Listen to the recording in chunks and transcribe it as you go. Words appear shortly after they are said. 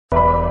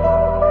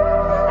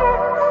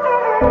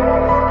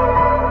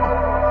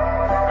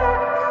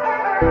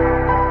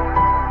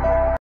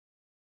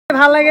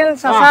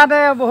চাচাতে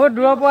বহুত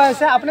দূৰৰ পৰা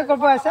আহিছে আপুনি ক'ৰ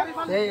পৰা আহিছে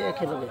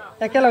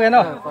একেলগে ন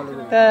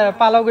তে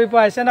পালগুৰি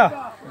পৰা আহিছে ন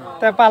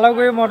তে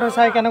পালগুৰি মহটো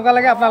চাই কেনেকুৱা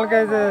লাগে আপোনালোকে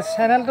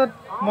চেনেলটোত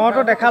মহটো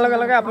দেখাৰ লগে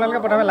লগে আপোনালোকে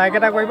প্ৰথমে লাইক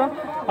এটা কৰিব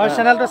আৰু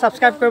চেনেলটো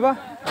ছাবস্ক্ৰাইব কৰিব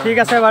ঠিক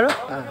আছে বাৰু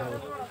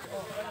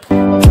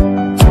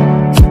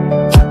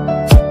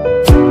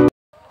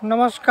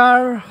নমস্কাৰ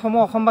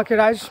অসমবাসী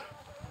ৰাইজ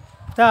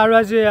তে আৰু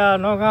আজি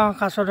নগাঁও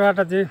কাছধৰাত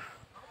আজি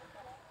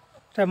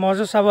তে মহ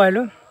যুঁজ চাব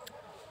আহিলোঁ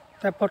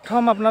তে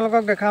প্ৰথম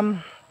আপোনালোকক দেখাম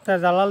তে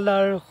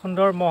জালালদাৰ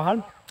সুন্দৰ মহহাল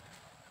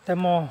তে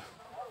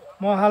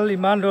মহহাল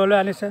ইমান দূৰলৈ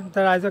আনিছে তে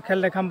ৰাইজক খেল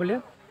দেখাম বুলি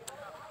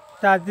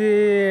তে আজি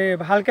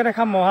ভালকৈ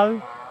দেখাম মহহাল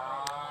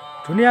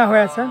ধুনীয়া হৈ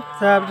আছে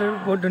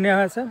বহুত ধুনীয়া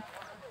হৈ আছে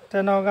তে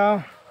নগাঁও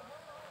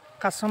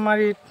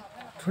কাছমাৰীত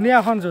ধুনীয়া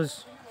এখন যুঁজ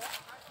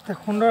তে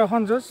সুন্দৰ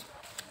এখন যুঁজ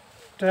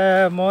তে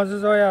মহ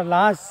যুঁজৰ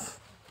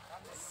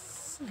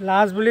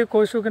লাজ বুলি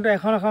কৈছোঁ কিন্তু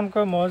এখন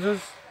এখনকৈ মহ যুঁজ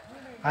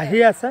আহি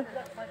আছে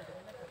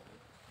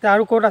তে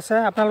আৰু ক'ত আছে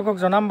আপোনালোকক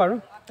জনাম বাৰু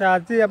তে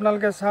আজি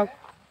আপোনালোকে চাওক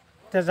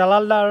তে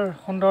জালালদাৰ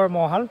সুন্দৰ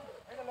মহহাল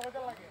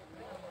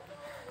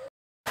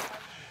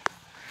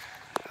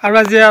আৰু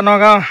আজি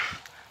নগাঁও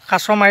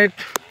কাছমাৰীত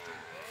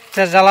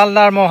তে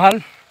জালালদাৰ মহহাল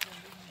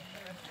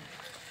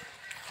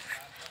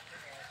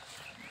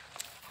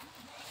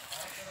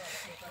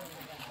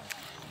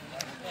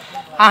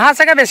আহা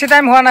চাগে বেছি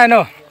টাইম হোৱা নাই ন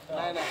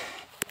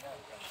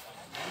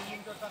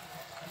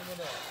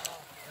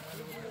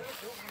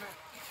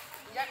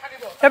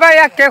এবাৰ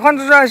ইয়াক কেইখন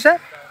যুঁজোৱা হৈছে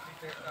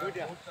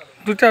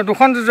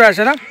দুখন যুঁজোৱা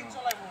হৈছে ন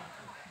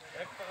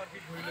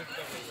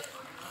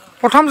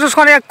প্ৰথম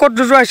যুঁজখন ইয়াক ক'ত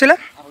যুঁজোৱা হৈছিলে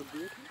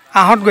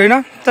আহঁত গৈ ন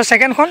তো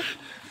ছেকেণ্ডখন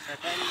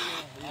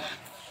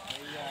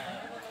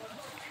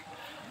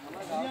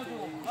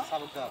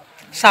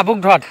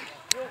চাবুকধৰাত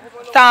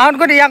তো আহঁত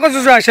গৈত ইয়াকো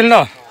যুঁজোৱা হৈছিল ন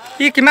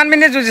ই কিমান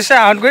মিনিট যুঁজিছে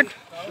আহঁত গৈত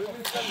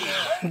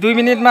 2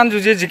 মিনিটমান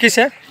যুঁজি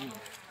জিকিছে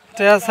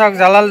তে চাওক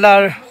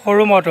জালালদাৰ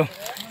সৰু মহটো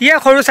ইয়ে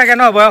সৰু চাগে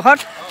ন বয়সত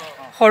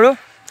সৰু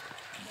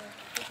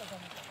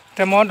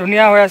তে মহ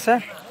ধুনীয়া হৈ আছে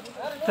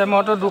তে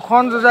মহটো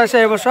দুখন যুঁজাইছে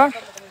এইবছৰ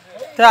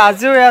তে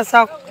আজিও এয়া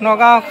চাওক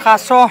নগাঁও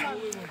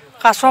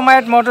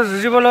কাছমাৰীত মহটো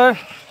যুঁজিবলৈ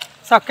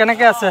চাওক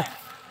কেনেকৈ আছে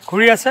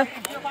ঘূৰি আছে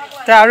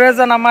তে আৰু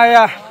এজন আমাৰ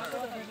এয়া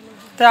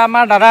তে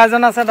আমাৰ দাদা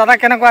এজন আছে দাদা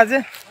কেনেকুৱা আজি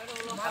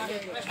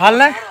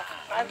ভালনে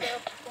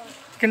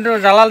কিন্তু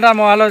জালালদাৰ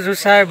মহহালৰ যুঁজ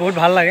চাই বহুত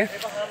ভাল লাগে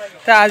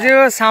তে আজিও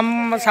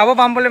চাব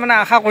পাম বুলি মানে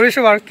আশা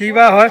কৰিছোঁ বাৰু কি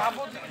বা হয়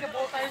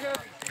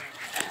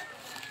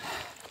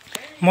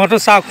মহটো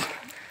চাওক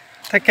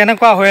তে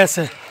কেনেকুৱা হৈ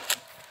আছে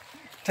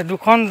তে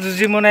দুখন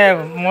যুঁজি মানে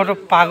মহটো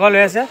পাগল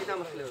হৈ আছে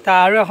তে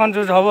আৰু এখন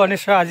যুঁজ হ'ব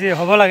নিশ্চয় আজি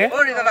হ'ব লাগে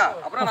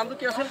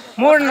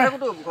মোৰ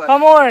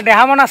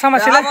দেহা-mon আছাম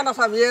আছিলে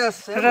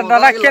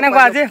দাদা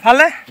কেনেকুৱা আজি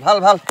ভালনে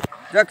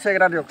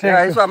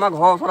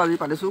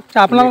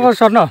আপোনালোকৰ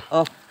ওচৰত ন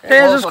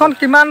এই যুঁজখন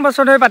কিমান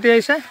বছৰ ধৰি পাতি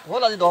আহিছে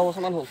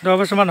 10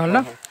 বছৰমান হ'ল ন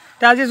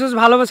তে আজি যুঁজ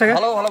ভাল হ'ব চাগে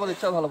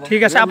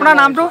ঠিক আছে আপোনাৰ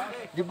নামটো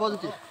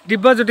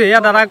দিব্যজ্যোতি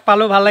ইয়াত দাদাক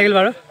পালোঁ ভাল লাগিল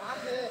বাৰু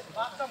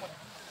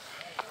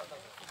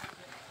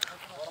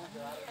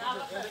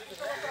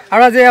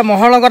আৰু আজি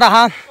মহৰ লগত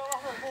আহা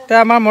তে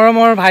আমাৰ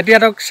মৰমৰ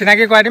ভাইটিহঁতক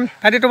চিনাকি কৰাই দিম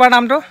ভাইটি তোমাৰ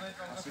নামটো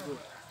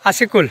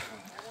আছিকুল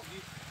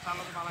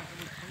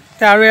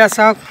তে আৰু এয়া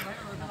চাওক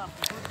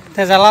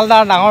তে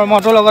জালালদাৰ ডাঙৰ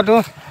মহটোৰ লগতো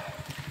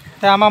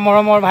তে আমাৰ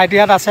মৰমৰ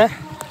ভাইটিহঁত আছে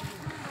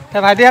তে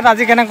ভাইটিহঁত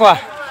আজি কেনেকুৱা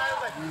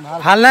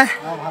ভালনে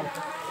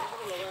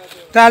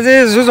তে আজি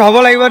যুঁজ হ'ব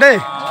লাগিব দেই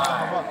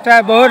তে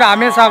বহুত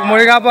আমি চাওক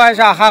মৰিগাঁৱৰ পৰা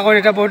আহিছোঁ আশা কৰি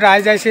এতিয়া বহুত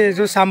ৰাইজ আহিছে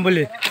যুঁজ চাম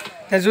বুলি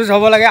তে যুঁজ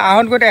হ'ব লাগে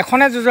আহঁত গৈতে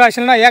এখনে যুঁজোৱা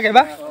আছিল ন ইয়াক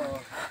এবাৰ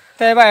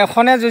তে এইবাৰ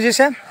এখনে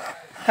যুঁজিছে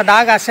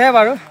দাগ আছে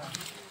বাৰু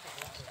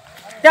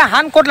ইয়াৰ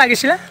হান ক'ত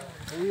লাগিছিলে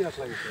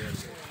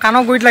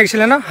কাণৰ গুৰিত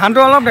লাগিছিলে ন হানটো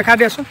অলপ দেখা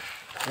দিয়াচোন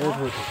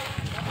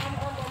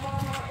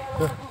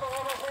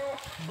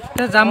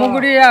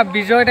জামুগুৰি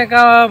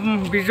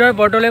বিজয়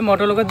বৰদলৈ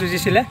মহটোৰ লগত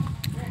যুঁজিছিলে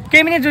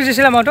কেইমিনিট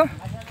যুঁজিছিলে মহটো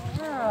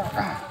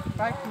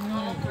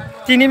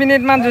 3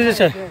 মিনিটমান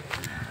যুঁজিছে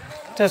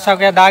তে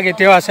চাওক দাগ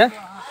এতিয়াও আছে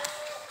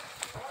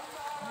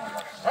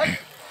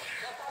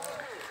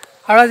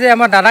আৰু আজি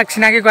আমাৰ দাদাক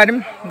চিনাকি কৰাই দিম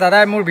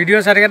দাদাই মোৰ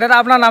ভিডিঅ' চাই থাকে দাদা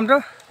আপোনাৰ নামটো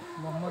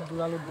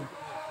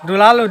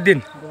দুলাল উদ্দিন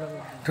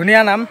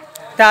ধুনীয়া নাম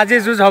তে আজি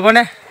যুঁজ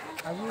হ'বনে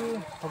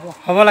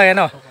হ'ব লাগে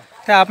ন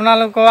তে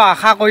আপোনালোকক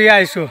আশা কৰি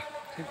আহিছোঁ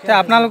তে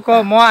আপোনালোকক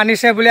মই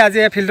আনিছে বুলি আজি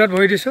এই ফিল্ডত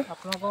বহি দিছোঁ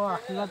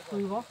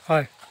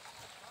হয়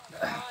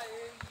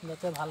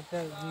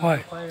হয়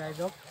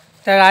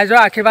তে ৰাইজৰ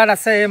আশীৰ্বাদ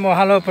আছে এই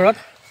মহহালৰ ওপৰত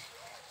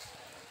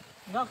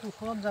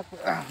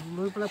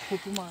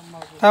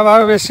তাৰ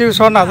বাৰু বেছি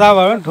ওচৰত নাযাওঁ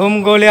বাৰু ধুম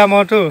গলীয়া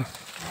মহটো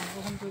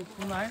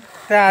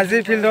তে আজি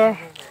ফিল্ডৰ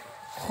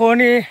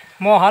শুৱনি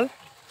মহহাল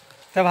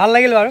তে ভাল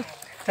লাগিল বাৰু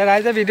তে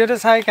ৰাইজে ভিডিঅ'টো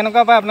চাই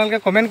কেনেকুৱা পায় আপোনালোকে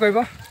কমেণ্ট কৰিব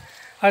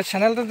আৰু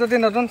চেনেলটো যদি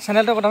নতুন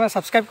চেনেলটো প্ৰথমে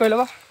ছাবস্ক্ৰাইব কৰি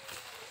ল'ব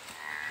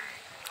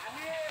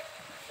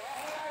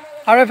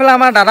আৰু এইফালে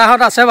আমাৰ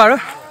দাদাহঁত আছে বাৰু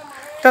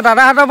তে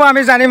দাদাহঁতৰ পৰা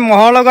আমি জানিম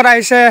মহৰ লগত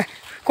আহিছে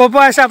ক'ৰ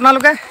পৰা আহিছে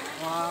আপোনালোকে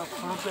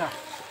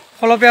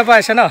খলপীয়াৰ পৰা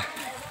আহিছে ন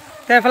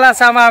তে এইফালে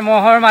আছে আমাৰ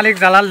মহৰ মালিক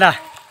জালালদা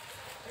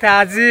তে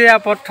আজি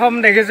প্ৰথম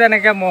দেখিছোঁ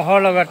এনেকৈ মহৰ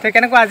লগত তে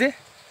কেনেকুৱা আজি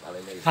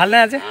ভালনে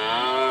আজি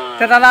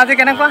তে দাদা আজি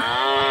কেনেকুৱা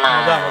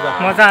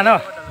মজা ন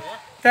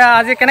তে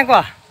আজি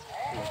কেনেকুৱা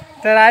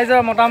তে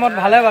ৰাইজৰ মতামত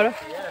ভালে বাৰু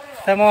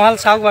তে মহাল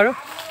চাওক বাৰু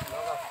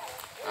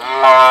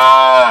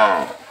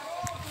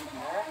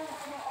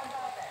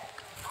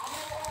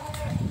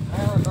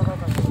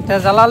তে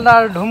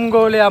জালালদাৰ ধুম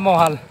গৌলীয়া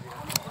মহাল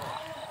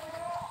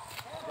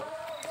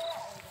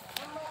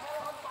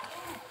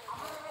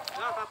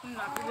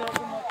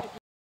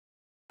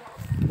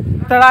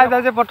ৰাইজ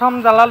আজি প্ৰথম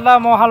জালালদাৰ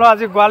মহালৰ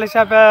আজি গোৱাল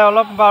হিচাপে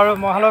অলপ বাৰু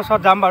মহালৰ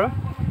ওচৰত যাম বাৰু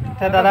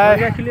তে দাদা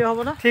হ'ব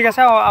ন ঠিক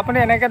আছে আপুনি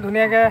এনেকৈ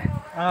ধুনীয়াকৈ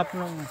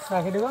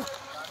ৰাখি দিব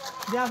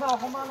দিয়া আছে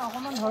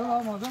অকণমান ধৰো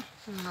আৰু মজা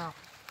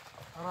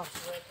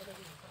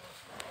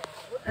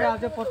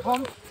আজি প্ৰথম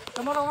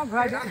তোমাক অকণমান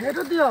ঘূৰাই দিওঁ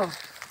সেইটো দিয়ক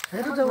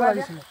সেইটো যাব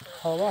লাগিছিলে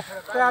হ'ব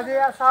তে আজি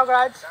চাওক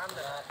ৰাইজ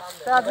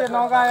তে আজি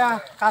নগাঁও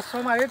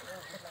কাছমাৰীত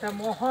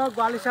মহৰ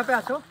গোৱাল হিচাপে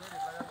আছোঁ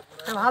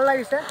ভাল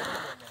লাগিছে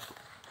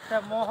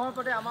মহৰ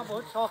প্ৰতি আমাৰ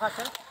বহুত চখ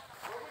আছে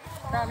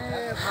আমি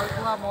ভাল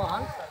পোৱা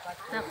মহাল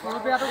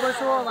সৰুপীয়াটো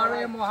গৈছোঁ বাৰু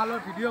এই মহালৰ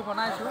ভিডিঅ'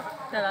 বনাইছোঁ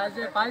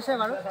ৰাইজে পাইছে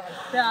বাৰু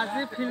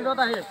আজি ফিল্ডত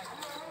আহি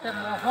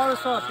মহৰ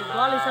ওচৰত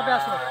গোৱাল হিচাপে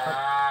আছোঁ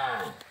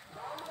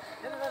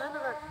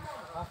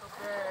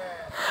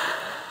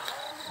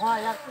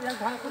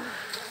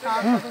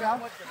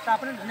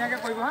আপুনি ধুনীয়াকৈ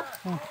কৰিব হা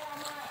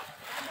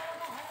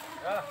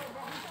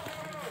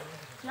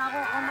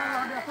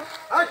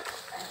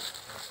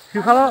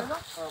সিফালৰ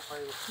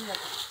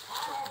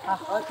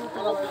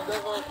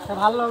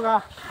ভাল লগা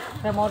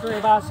মইতো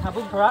এইবাৰ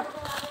চাবুক ধৰাত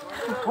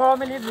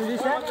 18 মিনিট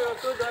বুলিছে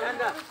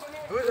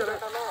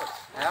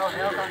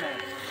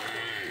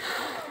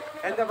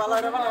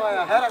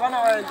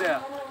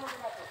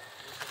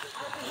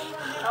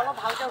অলপ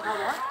ভালকৈ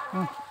উঠাব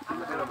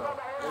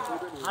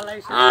ভাল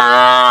লাগিছে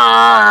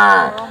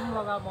গৰম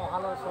লগা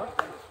মহালৰ ওচৰত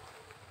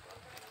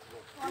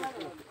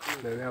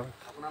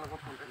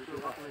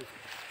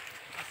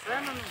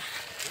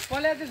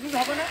ক'লে আজি যুগ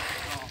হ'বনে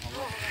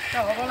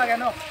হ'ব লাগে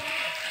ন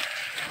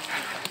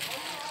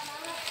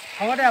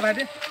হ'ব দে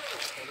ভাইটি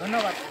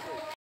ধন্যবাদ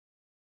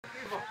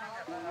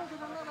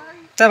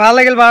ভাল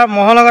লাগিল বাৰু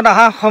মহৰ লগত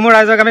অহা সমূহ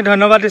ৰাইজক আমি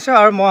ধন্যবাদ দিছোঁ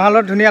আৰু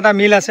মহালত ধুনীয়া এটা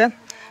মিল আছে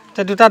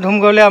দুটা ধুম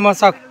গ'লে আমাৰ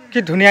চাওক কি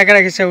ধুনীয়াকৈ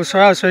ৰাখিছে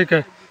ওচৰা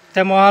ওচৰিকৈ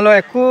মহালৰ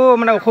একো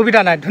মানে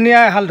অসুবিধা নাই ধুনীয়া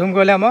এহাল ধুম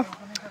গ'লে আমাৰ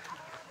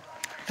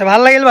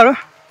ভাল লাগিল বাৰু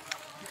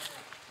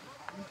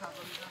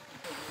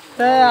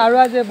আৰু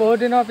আজি বহুত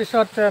দিনৰ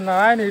পিছত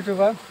নাৰায়ণ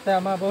ইউটিউবাৰ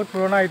আমাৰ বহুত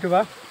পুৰণা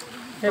ইউটিউবাৰ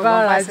এইবাৰ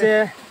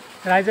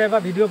ৰাইজে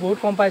এইবাৰ ভিডিঅ' বহুত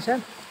কম পাইছে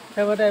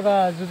সেইবাবে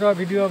এইবাৰ যুঁজৰ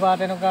ভিডিঅ' বা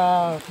তেনেকুৱা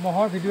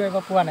মহৰ ভিডিঅ'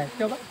 এইবাৰ পোৱা নাই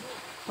কিয় বা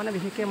মানে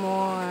বিশেষকৈ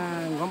মই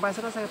গম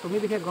পাইছোঁ চাগে তুমি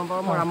বিশেষ গম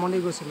পাবা মই ৰাম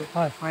মন্দিৰ গৈছিলোঁ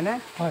হয়নে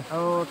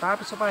আৰু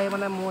তাৰপিছৰ পৰা আহি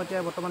মানে মোৰ এতিয়া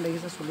বৰ্তমান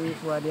দেখিছে চুলি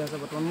খোৱাই দিয়া আছে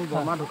বৰ্তমান মোৰ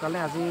বৰমা ঢুকালে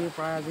আজি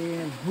প্ৰায় আজি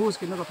যুঁজ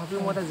কিন্তু তথাপিও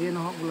মই এতিয়া যিয়ে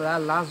নহওক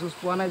লাষ্ট যুঁজ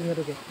পোৱা নাই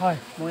যিহেতুকে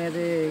মই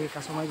আজি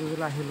কাছমাৰী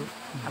যুঁজলৈ আহিলোঁ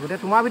আগতে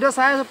তোমাৰ ভিডিঅ'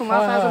 চাই আছোঁ তোমাৰ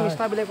চাই আছোঁ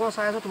মিষ্টাৰবিলাকৰ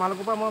চাই আছোঁ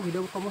তোমালোকৰ পৰা মই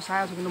ভিডিঅ'সমূহ চাই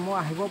আছোঁ কিন্তু মই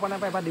আহিব পৰা নাই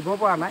বা এবাৰ দিব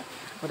পৰা নাই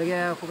গতিকে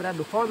অসুবিধা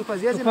দুখৰ বিষয়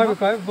যি আছে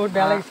বহুত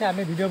বেয়া লাগিছে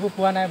আমি ভিডিঅ'বোৰ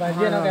পোৱা নাই বা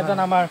যিয়ে নহওক এজন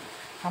আমাৰ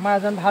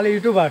এজন ভাল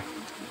ইউটিউবাৰ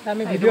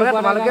আমি ভিডিঅ'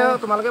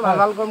 তোমালোকে ভাল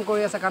ভাল কাম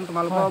কৰি আছে কাৰণ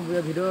তোমালোকৰ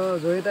ভিডিঅ'ৰ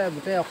জৰিয়তে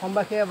গোটেই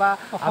অসমবাসীয়ে বা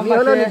আমি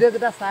হ'লেও নিজে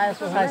যেতিয়া চাই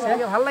আছোঁ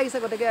ভাল লাগিছে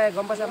গতিকে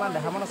গম পাইছে আমাৰ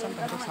দেহামন আছে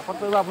তাহাঁতক ছাপৰ্ট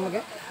কৰিব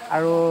আপোনালোকে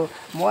আৰু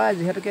মই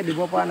যিহেতুকে দিব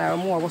পৰা নাই আৰু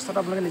মোৰ অৱস্থাটো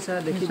আপোনালোকে নিশ্চয়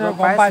দেখিব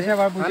পাইছে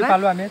বাৰু বুজি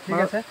পালোঁ আমি ঠিক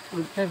আছে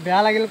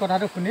বেয়া লাগিল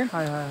কথাটো শুনি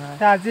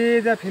আজি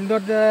যে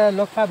ফিল্ডত যে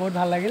লগ পাই বহুত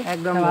ভাল লাগিল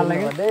একদম ভাল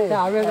লাগিল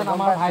আৰু এজন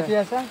আমাৰ ভাইটি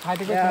আছে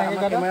ভাইটিকে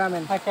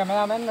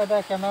কেমেৰামেন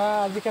কেমেৰা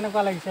আজি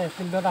কেনেকুৱা লাগিছে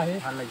ফিল্ডত আহি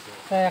ভাল লাগিছে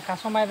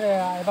কাছমাৰীত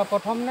এইবাৰ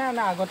প্ৰথম নে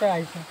আগতে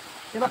আহিছে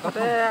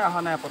আগতে অহা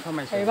নাই প্ৰথম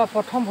আহিছে এইবাৰ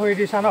প্ৰথম ভৰি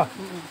দিছা ন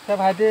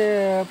ভাইটি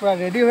পূৰা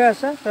ৰেডি হৈ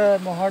আছে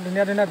মহৰ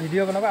ধুনীয়া ধুনীয়া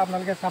ভিডিঅ' বনাব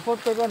আপোনালোকে ছাপৰ্ট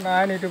কৰিব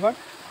নাৰায়ণ ইউটিউবাৰ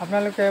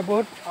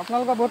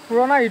আপোনালোকৰ বহুত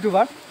পুৰণা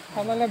ইউটিউবাৰ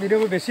আপোনালোকে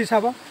ভিডিঅ'বোৰ বেছি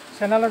চাব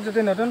চেনেলত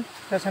যদি নতুন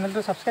চেনেলটো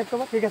ছাবস্ক্ৰাইব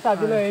কৰিব ঠিক আছে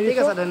আজিলৈ ঠিক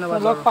আছে ধন্যবাদ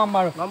লগ পাম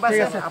বাৰু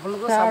ঠিক আছে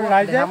আপোনালোকে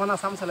ৰাইজে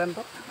আছাম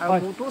চেনেলটো আৰু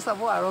মোৰটো চাব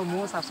আৰু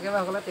মোৰ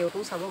ছাবস্ক্ৰাইবাৰসকলে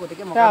তেওঁটোও চাব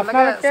গতিকে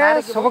আপোনালোকে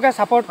চবকে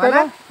ছাপৰ্ট কৰিব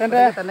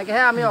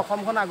তেনেকৈহে আমি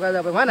অসমখন আগুৱাই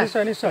যাব হয়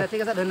নিশ্চয় নিশ্চয়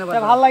ঠিক আছে ধন্যবাদ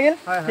ভাল লাগিল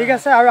ঠিক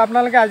আছে আৰু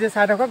আপোনালোকে আজি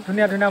চাই থাকক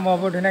ধুনীয়া ধুনীয়া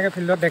মহবোৰ ধুনীয়াকৈ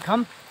ফিল্ডত দেখাম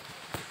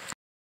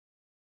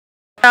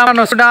আমাৰ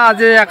নচুদা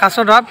আজি কাছ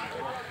ধৰাত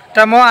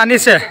মহ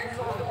আনিছে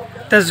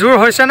জোৰ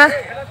হৈছেনে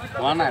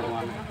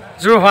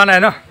জোৰ হোৱা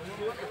নাই ন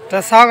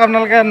চাওক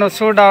আপোনালোকে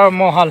নচুৰ ডাৱৰ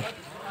মহাল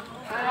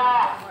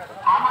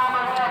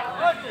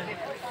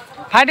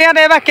ভাইটি ইয়াত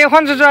এইবাৰ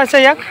কেইখন যুঁজাইছে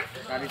ইয়াক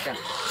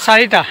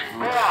 4টা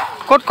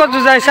ক'ত ক'ত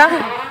যুঁজাইছা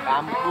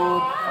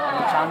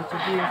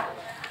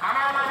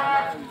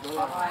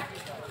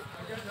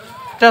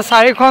এতিয়া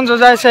 4খন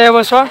যুঁজাইছে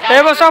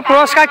এইবছৰ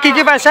পুৰস্কাৰ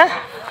কি পাইছে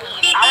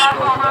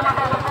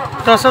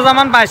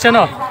 10,000মান পাইছে ন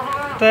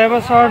তো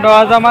এইবছৰ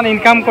 10,000মান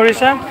ইনকাম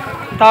কৰিছে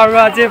তাৰ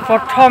আজি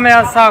প্ৰথম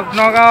এয়া চাওক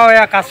নগাঁও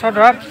এয়া কাছ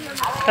ধৰাত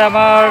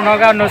আমাৰ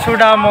নগাঁও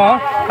নচুৰদা মহ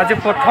আজি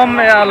প্ৰথম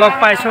লগ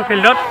পাইছোঁ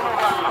ফিল্ডত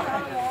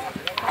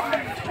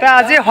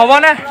আজি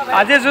হ'বনে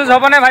আজি যুঁজ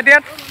হ'বনে ভাইটি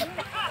ইয়াত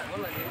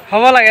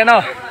হ'ব লাগে ন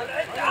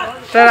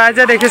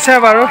ৰাইজে দেখিছে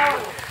বাৰু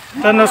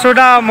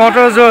নচুৰদা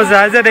মহটোৰ যুঁজ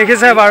ৰাইজে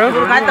দেখিছে বাৰু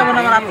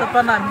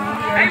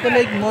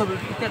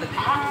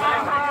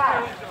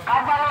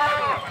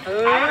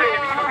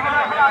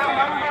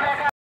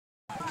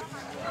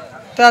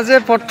আজি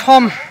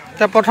প্ৰথম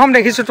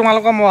দেখিছোঁ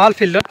তোমালোকৰ মহাল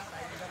ফিল্ডত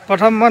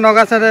প্ৰথম মই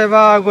নগা চাইডে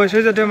এবাৰ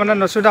গৈছোঁ যদিও মানে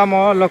নচুদা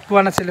মই লগ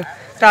পোৱা নাছিলোঁ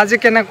তে আজি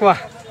কেনেকুৱা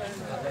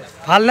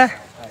ভালনে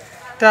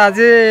তে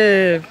আজি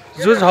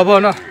যুঁজ হ'ব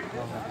ন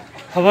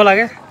হ'ব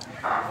লাগে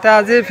তে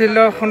আজি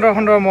ফিল্ডৰ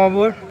সুন্দৰ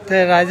মহবোৰ তে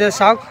ৰাইজে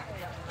চাওক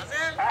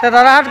তে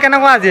দাদাহঁত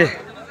কেনেকুৱা আজি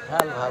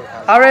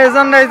আৰু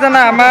এইজন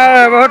আমাৰ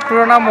বহুত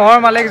পুৰণা মহৰ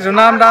মালিক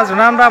জোনাৰাম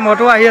দা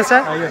মহটো আহি আছে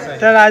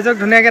তে ৰাইজক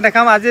ধুনীয়াকৈ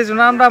দেখাম আজি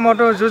জোনাৰাম দা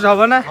মহটো যুঁজ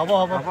হ'বনে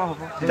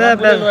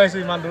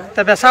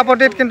তে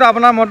বেচাপতিত কিন্তু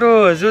আপোনাৰ মহটো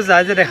যুঁজ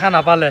ৰাইজে দেখা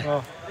নাপালে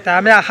তে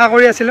আমি আশা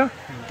কৰি আছিলোঁ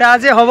তে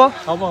আজি হ'ব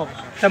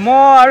তে মই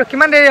আৰু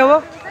কিমান দেৰি হ'ব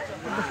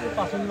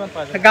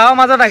গাঁৱৰ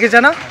মাজত ৰাখিছে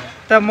ন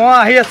তে মই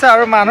আহি আছে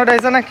আৰু মানুহ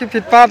দেখিছে নে কি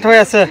ফিটপাত হৈ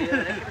আছে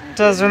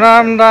তে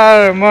জোনাৰাম দাৰ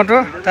মহটো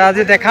তে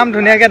আজি দেখাম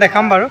ধুনীয়াকৈ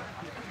দেখাম বাৰু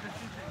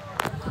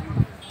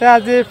তে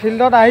আজি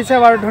ফিল্ডত আহিছে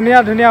বাৰু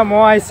ধুনীয়া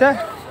মহ আহিছে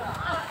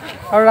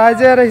আৰু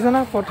ৰাইজে দেখিছে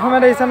না প্ৰথমে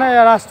দেখিছে না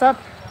এই ৰাস্তাত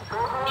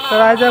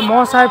ৰাইজে মহ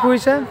চাই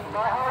ফুৰিছে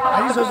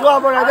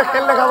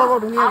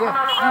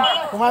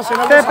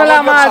এইফালে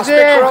আমাৰ আজি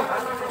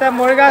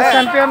মৰিগাঁও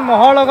চেম্পিয়ন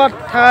মহৰ লগত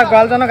থকা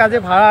গোৱালজনক আজি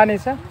ভাড়া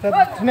আনিছে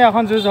ধুনীয়া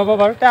এখন যুঁজ হ'ব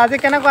বাৰু তে আজি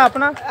কেনেকুৱা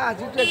আপোনাৰ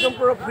আজিতো একদম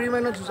পুৰা ফ্ৰী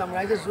মাইণ্ডত যুঁজাম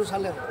ৰাইজে যুঁজ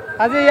চালে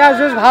আজি ইয়াৰ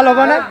যুঁজ ভাল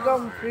হ'বনে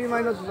একদম ফ্ৰী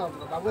মাইণ্ডত যুঁজাম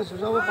বাবুৱে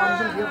যুঁজাব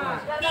পাৰ্মিশ্যন দিয়ে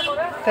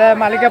তে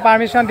মালিকে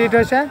পাৰ্মিশ্যন দি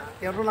থৈছে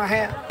তেওঁতো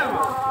নাহে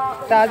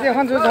তে আজি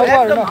এখন যুঁজ হ'ব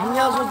আৰু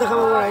ধুনীয়া যুঁজ দেখাব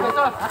ৰাইজে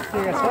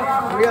ঠিক আছে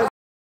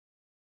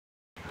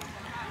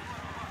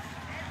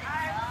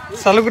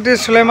চালুকুটি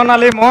চুলেমান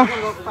আলী মহ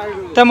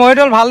তে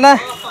মহিদুল ভালনে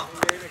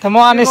তে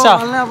মই আনিছা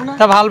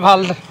তে ভাল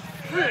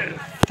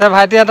তে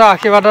ভাইটিহঁতৰ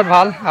আশীৰ্বাদত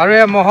ভাল আৰু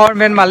এই মহৰ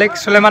মেইন মালিক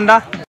চুলেমান দা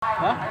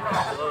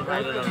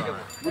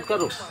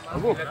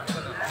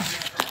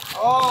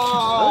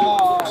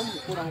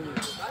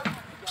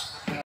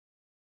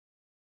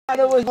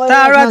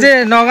আৰু আজি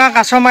নগাঁও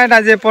কাছমাৰীত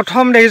আজি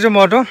প্ৰথম দেখিছোঁ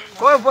মহটো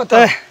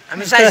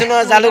আমি চাইছো ন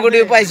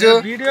জালুগুড়িও পাইছো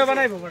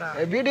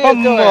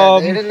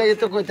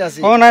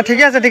অঁ নাই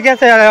ঠিকে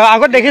আছে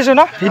আগত দেখিছোঁ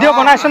ন ভিডিঅ'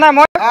 বনাইছোঁ নাই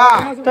মই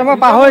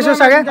পাহৰিছোঁ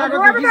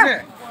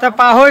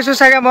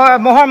চাগে মই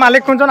মহৰ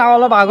মালিক কোনজন আৰু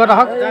অলপ আগত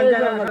আহক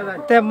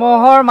তে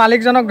মহৰ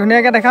মালিকজনক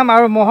ধুনীয়াকৈ দেখাম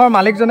আৰু মহৰ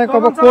মালিকজনে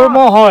ক'ব ক'ৰ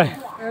মহ হয়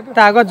তে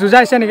আগত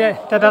যুঁজাইছে নেকি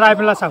তে দাদা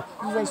এইফালে চাওক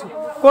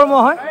ক'ৰ মহ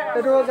হয়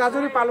এইটো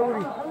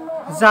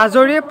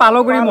জাজৰি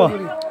পালগুৰি মহ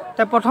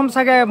তে প্ৰথম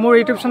চাগে মোৰ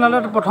ইউটিউব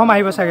চেনেলত প্ৰথম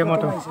আহিব চাগে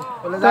মহটো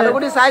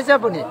জালুগুড়ি চাইছে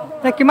আপুনি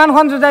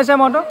কিমানখন যুঁজাইছে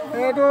মহটো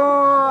এইটো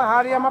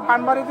আমাৰ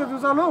পাণবাৰীটো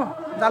যুঁজালো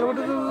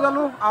জালুগুড়িটো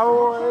যুঁজালো আৰু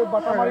এই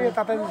বটামাৰী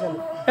তাতে যুঁজালো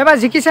এবাৰ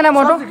জিকিছেনে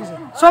মহটো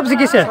চব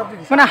জিকিছে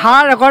মানে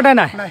হাৰা ৰেকৰ্ডে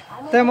নাই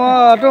তে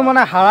মইতো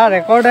মানে হাৰা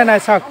ৰেকৰ্ডে নাই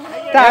চাওক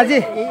তে আজি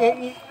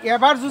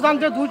এবাৰ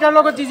যুঁজাওঁতে দুইটাৰ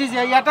লগত জিকিছে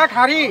ইয়াতে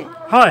হাৰি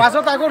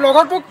পাছত আকৌ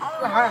লগৰটোক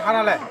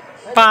হাৰালে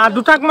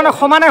দুটাক মানে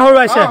সমানে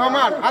হৰুৱাইছে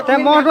তে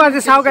মহটো আজি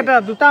চাওক এটা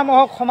দুটা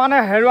মহক সমানে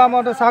হেৰুৱা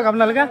মহটো চাওক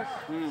আপোনালোকে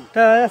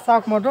তে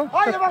চাওক মহটো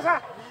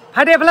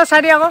ভাইটি এইফালে চাই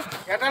দিয়ে আকৌ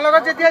এটাৰ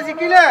লগত যেতিয়া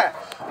জিকিলে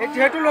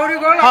যিহেতু লৰি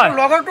গ'ল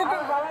লগৰটোক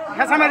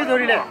হেঁচা মাৰি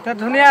ধৰিলে তে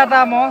ধুনীয়া এটা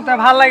মহ তে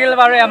ভাল লাগিল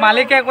বাৰু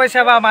মালিকে কৈছে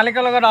বা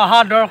মালিকৰ লগত অহা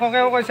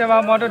দৰ্শকেও কৈছে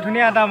বাৰু মহটো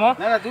ধুনীয়া এটা মহ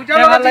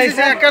ভাল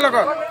লাগিছে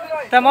একেলগত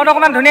তে মহটো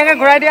অকণমান ধুনীয়াকৈ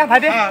ঘূৰাই দিয়া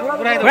ভাইটি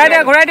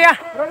ঘূৰাই দিয়া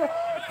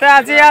তে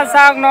আজি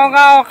চাওক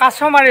নগাঁও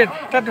কাছমাৰীত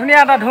তে ধুনীয়া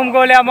এটা ধুম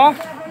কৰিলে মহ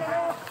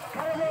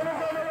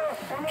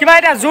কিবা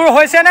এতিয়া জোৰ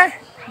হৈছেনে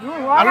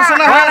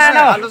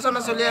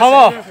হ'ব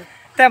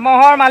তে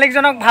মহৰ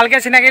মালিকজনক ভালকৈ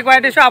চিনাকি কৰাই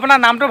দিছোঁ আপোনাৰ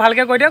নামটো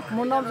ভালকৈ কৈ দিয়ক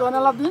মোৰ নাম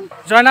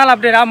জয়নাল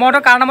আব্দিন আৰু মহটো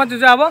কাৰ নামত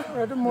যুঁজোৱা হ'ব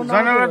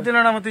জয়নাল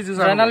আব্দিনৰ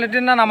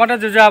নামতে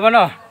যুঁজোৱা হ'ব ন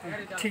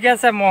ঠিকে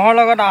আছে মহৰ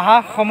লগত অহা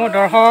সমূহ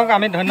দৰ্শকক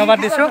আমি ধন্যবাদ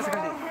দিছোঁ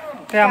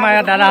তে আমাৰ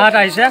ইয়াত দাদাহঁত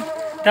আহিছে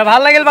তে ভাল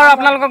লাগিল বাৰু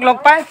আপোনালোকক লগ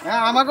পাই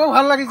আমাকো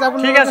ভাল লাগিছে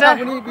ঠিক আছে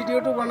আপুনি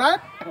ভিডিঅ'টো বনাই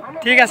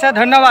ঠিক আছে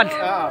ধন্যবাদ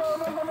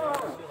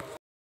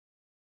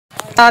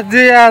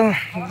আজি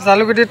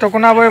জালুগুটি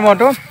টকুনাবৰী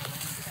মহটো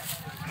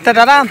তে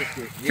দাদা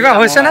কিবা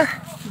হৈছেনে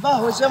কিবা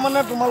হৈছে মানে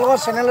তোমালোকৰ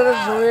চেনেলৰ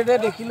জৰিয়তে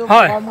দেখিলোঁ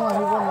হয়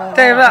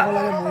তে এইবাৰ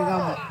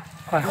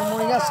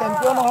মৰিগাঁও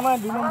চেম্পিয়ন হোৱা নাই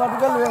 2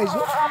 নম্বৰটোকে লৈ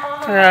আহিছোঁ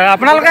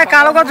আপোনালোকে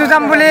কাৰ লগত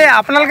যুঁজাম বুলি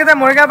আপোনালোকে যে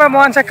মৰিগাঁৱৰ পৰা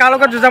মহ আনিছে কাৰ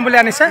লগত যুঁজাম বুলি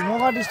আনিছে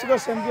নগাঁও ডিষ্ট্ৰিক্টৰ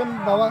চেম্পিয়ন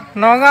বাবা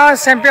নগাঁৱৰ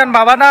চেম্পিয়ন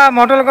বাবা দা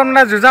মহটোৰ লগত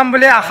মানে যুঁজাম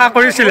বুলি আশা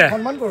কৰিছিলে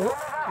সন্মান কৰোঁ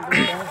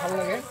ভাল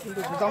লাগে কিন্তু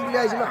যুঁজাম বুলি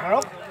আহিছিলোঁ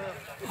হাৰক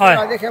হয়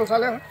খেল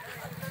চালে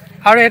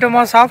আৰু এইটো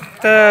মই চাওক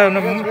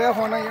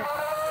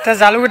তে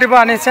জালুগুটিৰ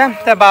পৰা আনিছে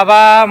তে বাবা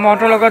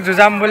মহটোৰ লগত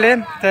যুঁজাম বুলি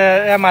তে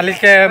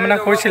মালিকে মানে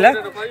কৈছিলে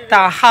তে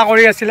আশা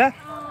কৰি আছিলে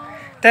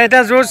তে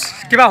এতিয়া যুঁজ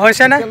কিবা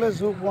হৈছেনে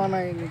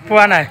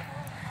পোৱা নাই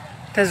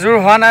তে জোৰ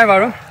হোৱা নাই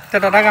বাৰু তে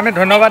দাদাক আমি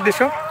ধন্যবাদ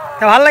দিছোঁ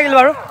তে ভাল লাগিল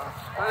বাৰু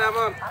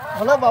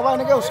হ'লেও বাবা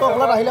এনেকৈ ওচৰ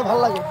হলত আহিলে ভাল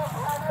লাগে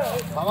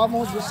বাবা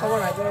মহ যুঁজ চাব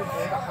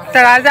তে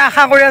ৰাইজে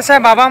আশা কৰি আছে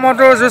বাবা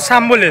মহটোৰ যুঁজ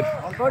চাম বুলি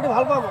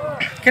ভাল পাব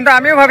কিন্তু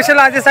আমিও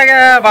ভাবিছিলোঁ আজি চাগে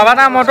বাবা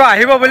দা মহটো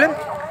আহিব বুলি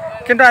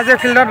কিন্তু আজি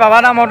ফিল্ডত বাবা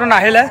দা মহটো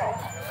নাহিলে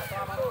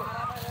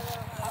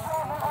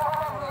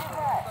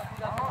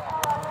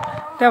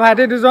তে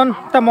ভাইটি দুজন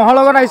তে মহৰ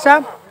লগত আহিছা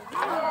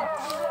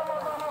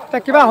তে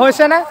কিবা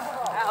হৈছেনে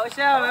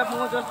হৈছে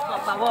মোৰ য'ত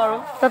পাব আৰু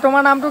তে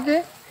তোমাৰ নামটো কি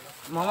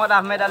মহম্মদ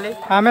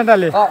আহমেদ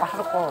আলী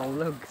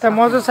তে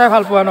মজু চাই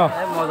ভাল পোৱা ন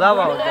মজা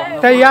পাব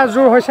তে ইয়াৰ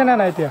জোৰ হৈছেনে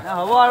নাই এতিয়া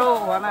হ'ব আৰু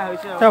হোৱা নাই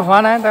হৈছে তে হোৱা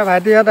নাই তে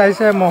ভাইটিহঁত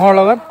আহিছে মহৰ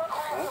লগত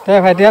তে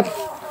ভাইটিহঁত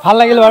ভাল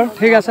লাগিল বাৰু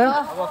ঠিক আছে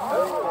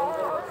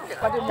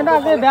কিন্তু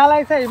আজি বেয়া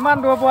লাগিছে ইমান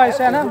দূৰৰ পৰা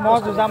আহিছে নে মহ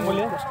যুঁজাম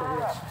বুলি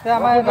তে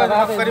আমাৰ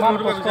দাদাহঁতে ইমান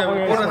কষ্ট কৰি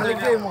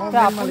আহিছে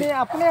আপুনি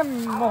আপুনি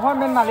মহৰ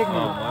মেইন মালিক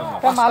নেকি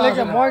তে মালিক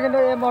মই কিন্তু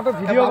এই মহটো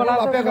ভিডিঅ'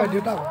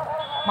 বনাইছোঁ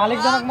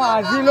মালিকজনক মই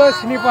আজিলৈ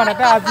চিনি পোৱা নাই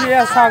আজি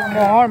চাওক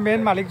মহৰ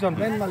মেইন মালিকজন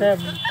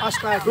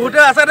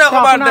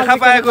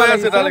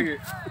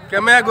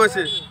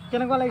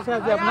কেনেকুৱা লাগিছে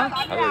আজি আপোনাৰ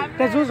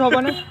তে যুঁজ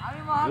হ'বনে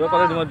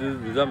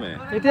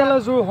এতিয়ালৈ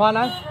জোৰ হোৱা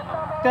নাই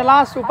তে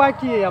লাষ্ট উপায়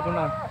কি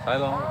আপোনাৰ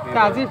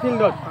আজি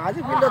ফিল্ডত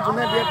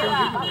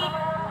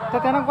তে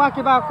তেনেকুৱা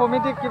কিবা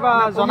কমিটিক কিবা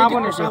জনাব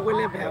নেকি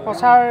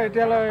প্ৰচাৰ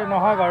এতিয়ালৈ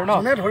নহয় বাৰু ন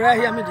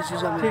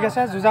ঠিক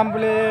আছে যুঁজাম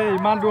বুলি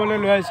ইমান দূৰলৈ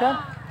লৈ আহিছে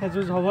সেই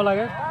যুঁজ হ'ব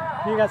লাগে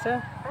ঠিক আছে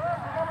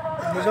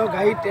নিজৰ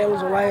গাড়ী তেল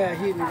জ্বলাই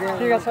আহি নিজে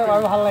ঠিক আছে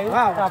বাৰু ভাল লাগিল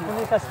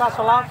আপুনি চেষ্টা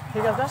চলাওক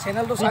ঠিক আছে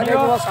চেনেলটো চাই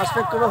থাকিব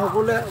ছাবস্ক্ৰাইব কৰিব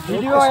সকলোৱে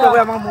ভিডিঅ' কষ্ট কৰি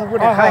আমাৰ মুখবোৰ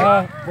দেখায়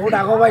বহুত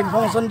আগৰ পৰা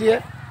ইনফৰ্মেশ্যন দিয়ে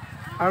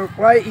আৰু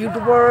প্ৰায়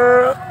ইউটিউবৰ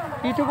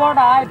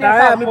দ্বাৰাই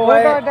আমি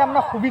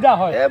আপোনাৰ সুবিধা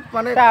হয়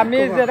মানে আমি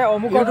যেতিয়া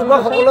অমুক ইউটিউবৰ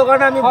সকলোৰ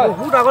কাৰণে আমি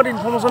বহুত আগত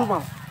ইনফৰ্মেশ্যন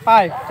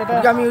পায়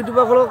গতিকে আমি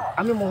ইউটিউবাৰসকলক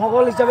আমি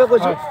মহকল হিচাপে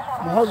কৈছোঁ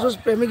মহৰ যুঁজ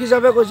প্ৰেমিক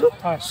হিচাপে কৈছোঁ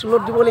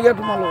চুলত দিবলগীয়া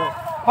তোমালোকক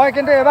হয়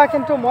কিন্তু এবাৰ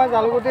কিন্তু মই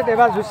জালুগুটিত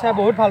এবাৰ যুঁজ চাই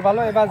বহুত ভাল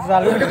পালোঁ এবাৰ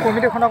জালুগুটি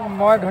কমিটিখনক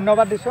মই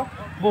ধন্যবাদ দিছোঁ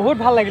বহুত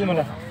ভাল লাগিল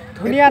মানে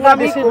ধুনীয়া এটা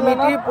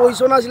কমিটিৰ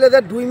পজিশ্যন আছিলে যে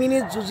 2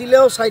 মিনিট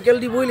যুঁজিলেও চাইকেল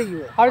দিবই লাগিব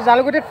আৰু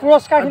জালুগুটিত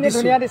পুৰস্কাৰখিনি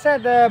ধুনীয়া দিছে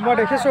মই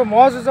দেখিছোঁ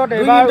মহ যুঁজত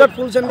এইবাৰ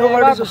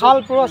ভাল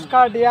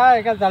পুৰস্কাৰ দিয়া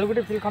একে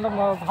জালুগুটি ফিল্ডখনত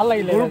ভাল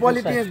লাগিলে গৰু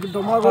পোৱালিটি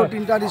দমৰ গৰু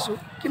 3টা দিছোঁ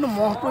কিন্তু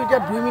মহটো এতিয়া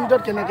 2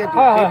 মিনিটত কেনেকৈ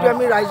দিয়ে সেইটো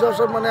আমি ৰাইজৰ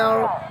ওচৰত মানে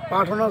আৰু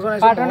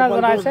প্ৰাৰ্থনা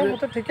জনাইছে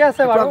সেইটো ঠিকে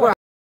আছে বাৰু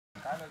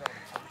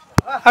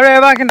আৰু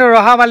এবাৰ কিন্তু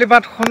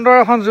ৰহামালিপাত সুন্দৰ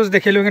এখন যুঁজ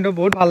দেখিলোঁ কিন্তু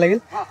বহুত ভাল লাগিল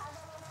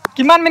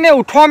কিমান মিনিট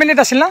 18 মিনিট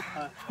আছিল না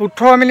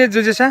 18 মিনিট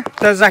যুঁজিছে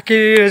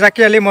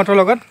জাকি আলী মহটোৰ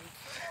লগত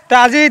তে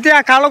আজি এতিয়া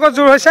কাৰ লগত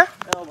জোৰ হৈছে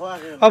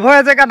অভয়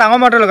জেগা ডাঙৰ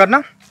মহটোৰ লগত ন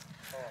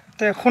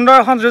তে সুন্দৰ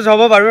এখন যুঁজ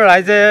হ'ব বাৰু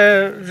ৰাইজে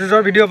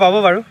যুঁজৰ ভিডিঅ' পাব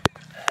বাৰু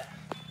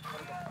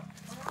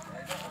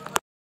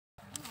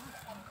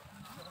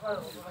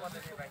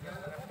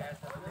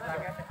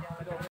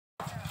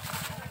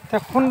তে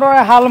সুন্দৰ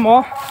এহাল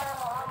মহ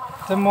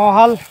তে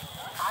মহাল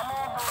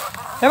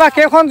এবাৰ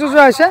কেইখন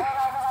যুঁজোৱা হৈছে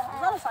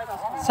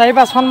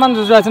 4-5খনমান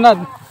যুঁজোৱা হৈছে ন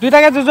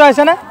দুইটাকে যুঁজোৱা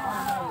হৈছেনে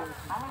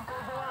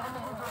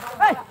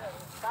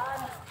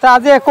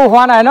আজি একো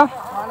হোৱা নাই ন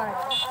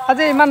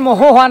আজি ইমান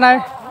মহো হোৱা নাই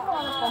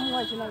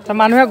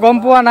মানুহে গম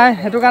পোৱা নাই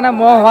সেইটো কাৰণে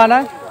মহ হোৱা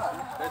নাই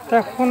তে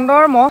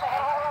সুন্দৰ মহ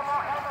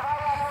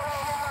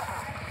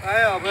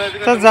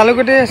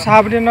জালুগুটি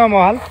চাহাবুদ্দিনৰ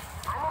মহাল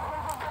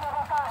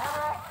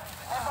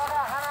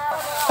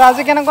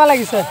আজি কেনেকুৱা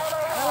লাগিছে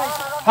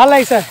ভাল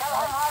লাগিছে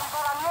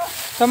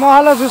তো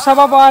মহালৰ যুঁজ চাব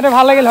পৰাতে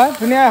ভাল লাগিল হয়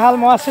ধুনীয়া এহাল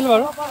মহ আছিল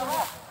বাৰু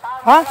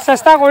হা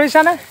চেষ্টা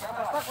কৰিছানে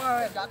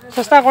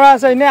চেষ্টা কৰা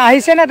আছে এনেই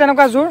আহিছেনে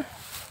তেনেকুৱা জোৰ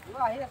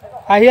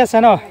আহি আছে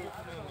ন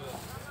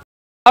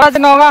আজি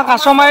নগাঁও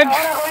কাছমাৰীত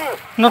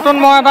নতুন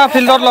মহ এটা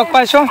ফিল্ডত লগ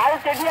পাইছোঁ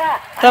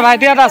তে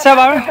ভাইটিহঁত আছে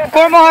বাৰু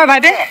ক'ৰ মহ হয়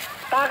ভাইটি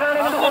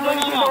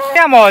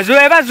মহ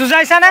এবাৰ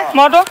যুঁজাইছানে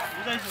মহটো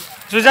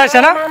যুঁজাইছে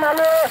ন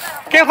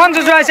কেইখন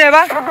যুঁজোৱাইছে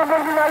এবাৰ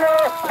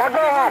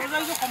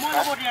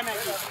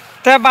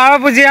তে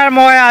 12 পুজিয়াৰ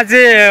মই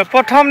আজি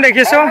প্ৰথম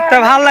দেখিছোঁ তে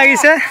ভাল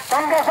লাগিছে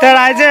তে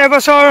ৰাইজে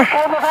এবছৰ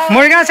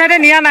মৰিগাঁও চাইডে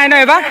নিয়া নাই ন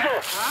এবাৰ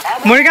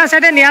মৰিগাঁও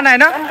চাইডে নিয়া নাই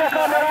ন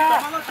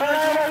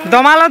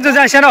দমালত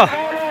যুঁজাইছে ন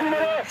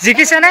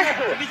জিকিছেনে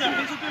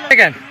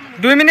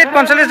 2 মিনিট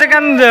 45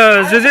 ছেকেণ্ড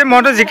যুঁজি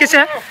মহটো জিকিছে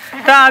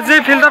তে আজি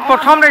ফিল্ডত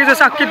প্ৰথম দেখিছোঁ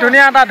চাওক কি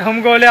ধুনীয়া এটা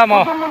ধুমগলীয়া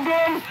মহ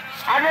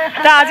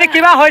তে আজি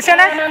কিবা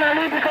হৈছেনে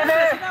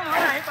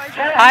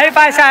আহি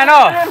পাইছা ন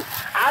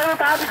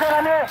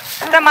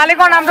তে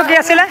মালিকৰ নামটো কি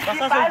আছিলে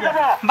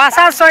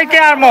বাছাৰ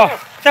শইকীয়াৰ মহ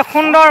তে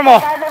সুন্দৰ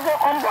মহ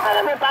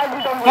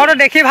মহটো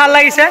দেখি ভাল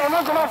লাগিছে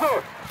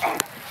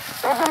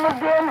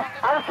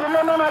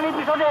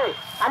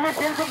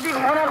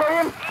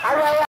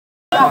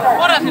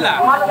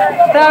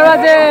আৰু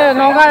আজি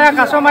নগাঁও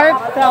কাছমাৰীত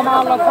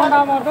আমাৰ লক্ষণ দা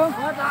মহটো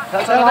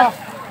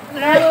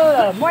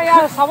মই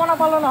ইয়াৰ চাব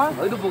নাপালোঁ নহয়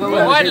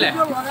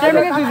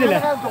কেইমিনিট যুঁজিলে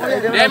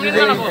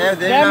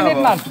 1.5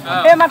 মিনিটমান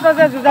এই মাত্ৰ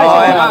যে যুঁজাইছে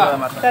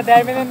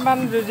 1.5 মিনিটমান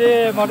যুঁজি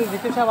মহটো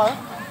জিকিছে বাৰু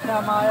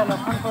আমাৰ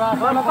লক্ষণ খুৰা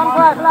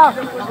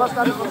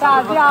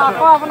আজি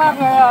আকৌ আপোনাক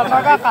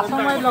নগাঁও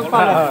কাছমাৰীত লগ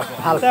পালোঁ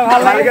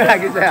ভাল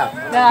লাগিছে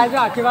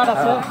ৰাইজৰ আশীৰ্বাদ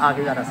আছে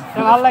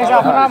ভাল লাগিছে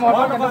আপোনাৰ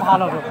মহটো কিন্তু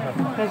ভাল হ'ব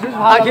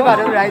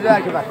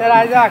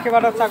ৰাইজৰ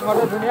আশীৰ্বাদত চাক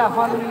মহটো ধুনীয়া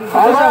এখন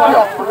যুঁজিছে বাৰু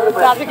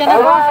আজি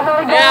কেনেকুৱা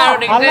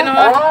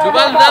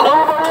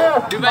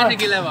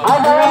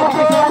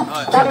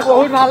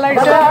বহুত ভাল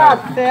লাগিছে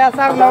এয়া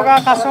চাওক নগাঁও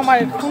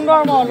কাছমাৰীত সুন্দৰ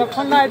মহ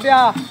লক্ষণ দা এতিয়া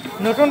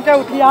নতুনকৈ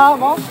উঠি অহা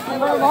মহ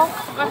সুন্দৰ মহ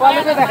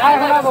পোৱালিটো দেখাই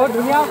শুনা বহুত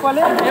ধুনীয়া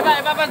পোৱালি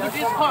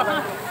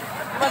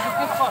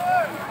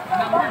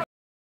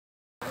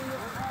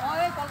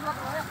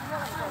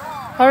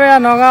আৰু এয়া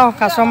নগাঁও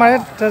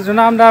কাছমাৰীত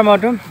জোনামদাৰ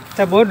মহটো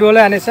বহুত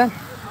দূৰলৈ আনিছে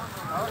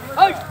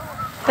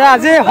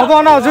আজি হ'ব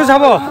ন যুঁজ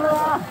হ'ব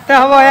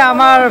হ'ব এই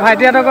আমাৰ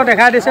ভাইটিহঁতকো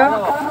দেখাই দিছোঁ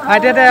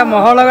ভাইটিহঁতে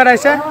মহৰ লগত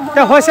আহিছে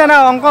হৈছে ন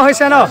অংক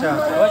হৈছে ন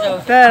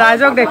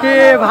ৰাইজক দেখি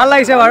ভাল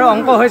লাগিছে বাৰু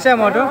অংক হৈছে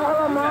মহটো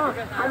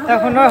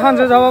সুন্দৰ এখন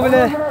যুঁজ হ'ব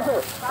বুলি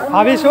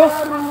ভাবিছোঁ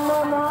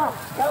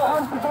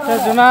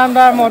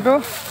জোনামদাৰ মহটো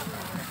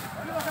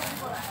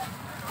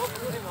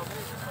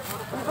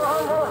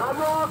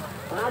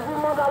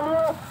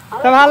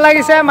ভাল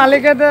লাগিছে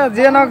মালিকে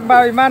যিয়ে নহওক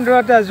বাৰু ইমান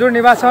দূৰত জোৰ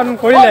নিৰ্বাচন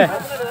কৰিলে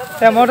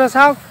মহটো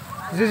চাওক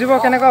যুঁজিব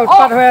কেনেকুৱা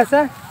উৎপাত হৈ আছে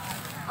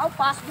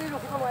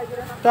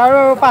আৰু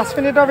 5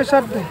 মিনিটৰ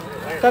পিছত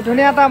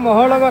ধুনীয়া এটা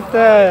মহৰ লগত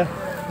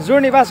জোৰ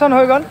নিৰ্বাচন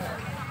হৈ গ'ল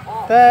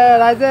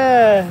ৰাইজে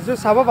যুঁজ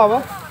চাব পাব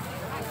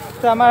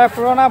আমাৰ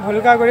পুৰণা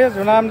ভলুকাগুৰি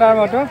জোনামদাৰ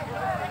মহটো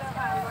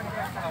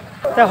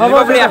হ'ব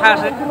বুলি আশা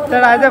আছে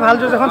ৰাইজে ভাল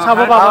যুঁজ এখন চাব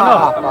পাব ন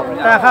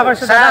আশা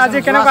কৰিছোঁ আজি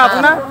কেনেকুৱা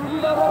আপোনাৰ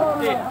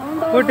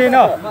ফূৰ্তি ন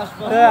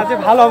আজি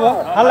ভাল হ'ব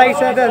ভাল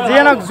লাগিছে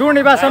যিয়ে নহওক জোৰ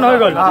নিৰ্বাচন হৈ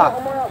গ'ল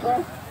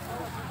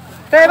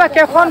এইবাৰ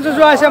কেইখন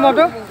যুঁজোৱা হৈছে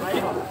মহটো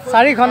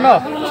 4খন ন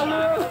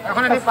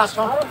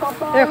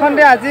এইখন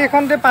দি আজি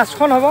এইখন দি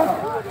 5খন হ'ব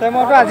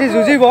মহটো আজি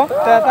যুঁজিব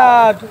এটা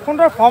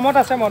সুন্দৰ ফৰ্মত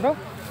আছে মহটো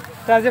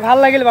আজি ভাল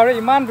লাগিল বাৰু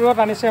ইমান দূৰত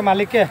আনিছে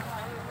মালিকে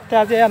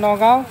আজি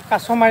নগাঁও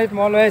কাছমাৰীত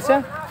মহ লৈ আহিছে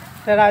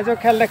ৰাইজক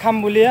খেল দেখাম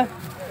বুলিয়ে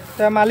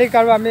মালিক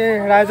আৰু আমি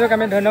ৰাইজক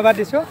আমি ধন্যবাদ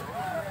দিছোঁ